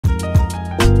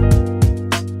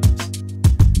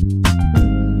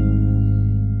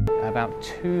about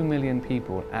 2 million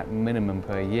people at minimum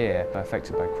per year are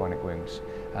affected by chronic wounds.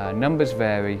 Numbers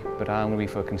vary, but I'm going to be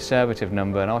for a conservative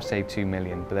number, and I'll say 2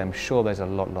 million, but I'm sure there's a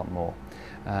lot more.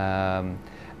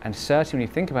 And certainly when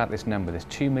you think about this number, there's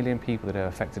 2 million people that are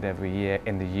affected every year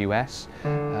in the US.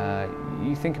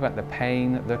 You think about the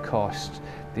pain, the cost,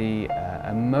 the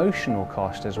emotional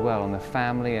cost as well on the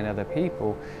family and other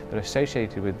people that are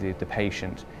associated with the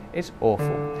patient. It's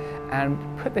awful. And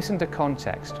put this into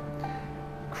context.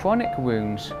 Chronic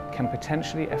wounds can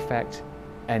potentially affect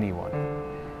anyone.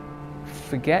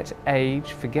 Forget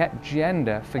age, forget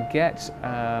gender, forget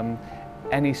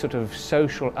any sort of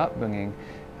social upbringing.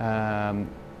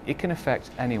 It can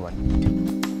affect anyone.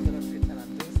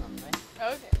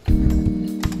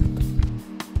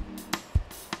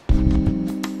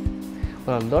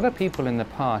 Well, a lot of people in the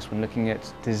past, when looking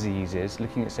at diseases,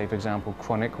 looking at, say, for example,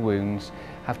 chronic wounds,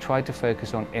 have tried to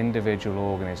focus on individual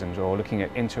organisms or looking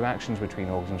at interactions between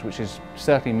organisms, which is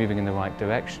certainly moving in the right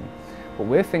direction. What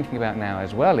we're thinking about now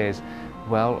as well is,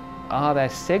 well, are there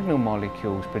signal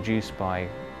molecules produced by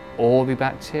all the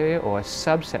bacteria or a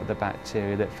subset of the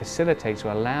bacteria that facilitates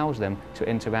or allows them to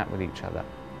interact with each other?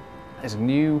 There's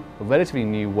a relatively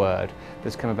new word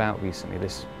that's come about recently.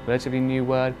 This relatively new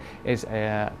word is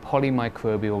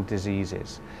polymicrobial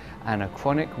diseases. And a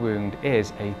chronic wound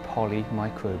is a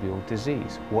polymicrobial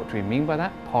disease. What do we mean by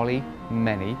that? Poly,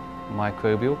 many,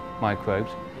 microbial, microbes,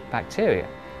 bacteria.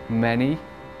 Many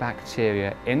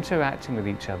bacteria interacting with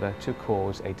each other to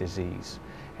cause a disease.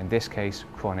 In this case,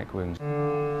 chronic wounds.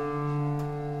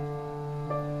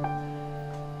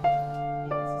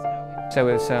 So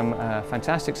with some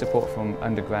fantastic support from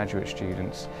undergraduate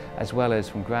students, as well as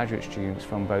from graduate students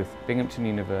from both Binghamton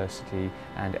University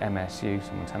and MSU,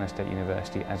 so Montana State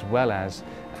University, as well as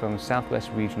from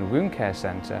Southwest Regional Wound Care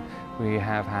Center, we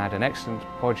have had an excellent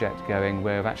project going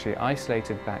where we've actually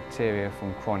isolated bacteria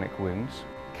from chronic wounds.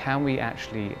 Can we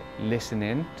actually listen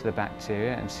in to the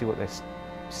bacteria and see what they're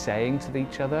saying to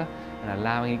each other and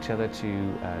allowing each other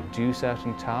to do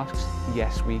certain tasks?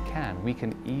 Yes, we can. We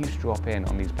can eavesdrop in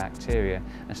on these bacteria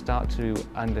and start to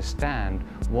understand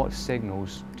what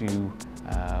signals do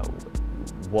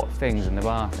what things in the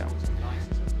biofilm.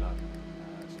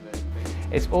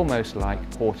 It's almost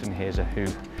like Horton hears a who.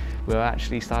 We're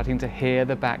actually starting to hear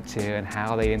the bacteria and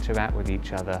how they interact with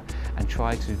each other and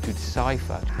try to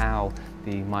decipher how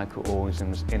the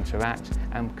microorganisms interact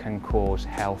and can cause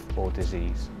health or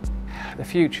disease. The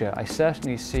future, I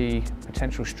certainly see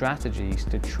potential strategies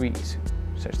to treat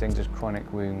such things as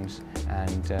chronic wounds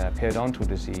and periodontal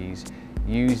disease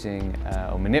using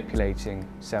or manipulating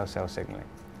cell-cell signaling.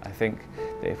 I think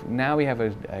that if now we have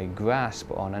a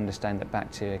grasp on understanding that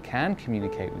bacteria can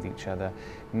communicate with each other,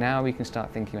 now we can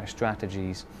start thinking about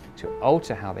strategies to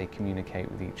alter how they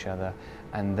communicate with each other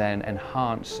and then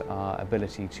enhance our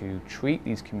ability to treat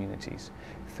these communities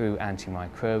through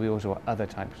antimicrobials or other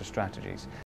types of strategies.